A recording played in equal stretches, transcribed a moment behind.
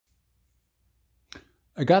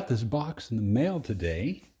I got this box in the mail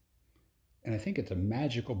today, and I think it's a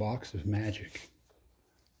magical box of magic.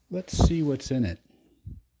 Let's see what's in it.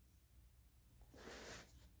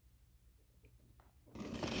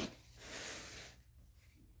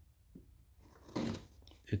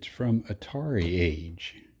 It's from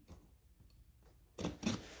AtariAge.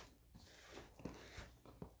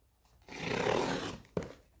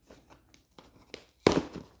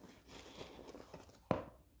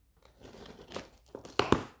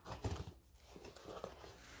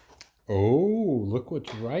 Oh, look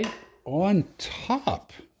what's right on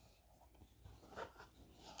top.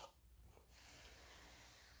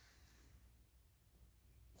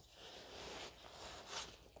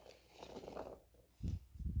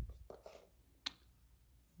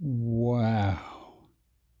 Wow.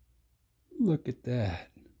 Look at that.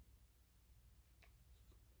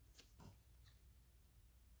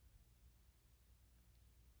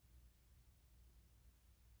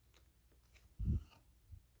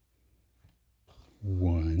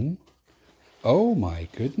 One. Oh my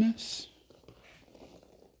goodness.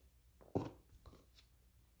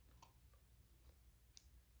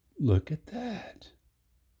 Look at that.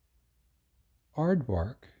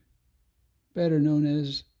 Aardvark, better known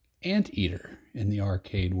as Anteater in the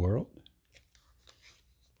arcade world.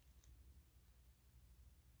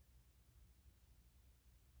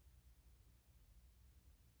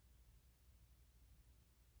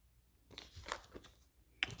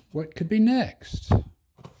 What could be next?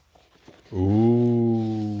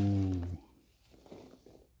 Ooh.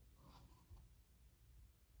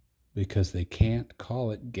 Because they can't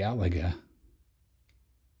call it Galagon,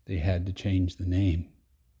 they had to change the name.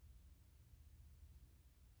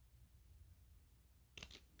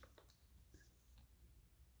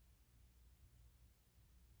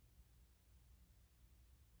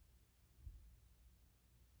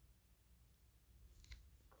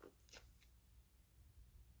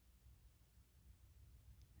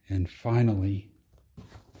 And finally,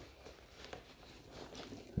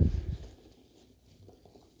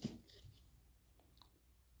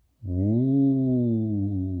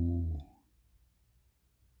 ooh,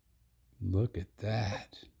 look at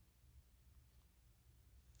that.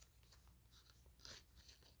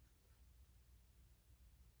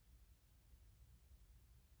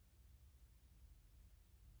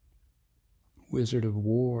 Wizard of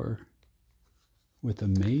War with a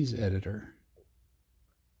maze editor.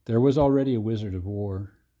 There was already a Wizard of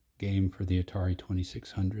War game for the Atari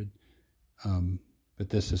 2600, but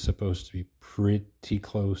this is supposed to be pretty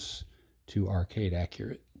close to arcade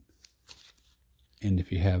accurate. And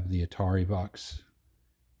if you have the Atari Box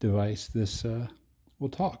device, this will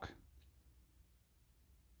talk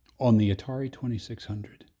on the Atari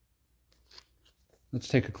 2600. Let's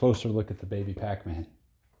take a closer look at the baby Pac-Man.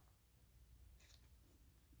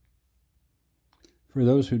 For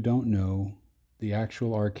those who don't know, the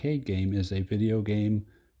actual arcade game is a video game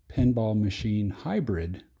pinball machine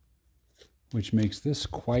hybrid, which makes this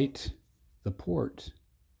quite the port.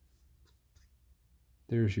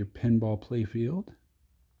 There's your pinball playfield.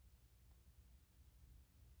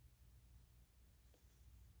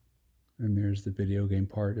 And there's the video game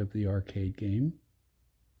part of the arcade game.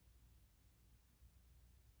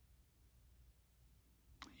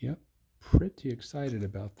 Yep, pretty excited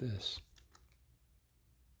about this.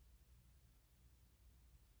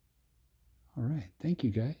 All right, thank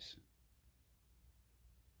you guys.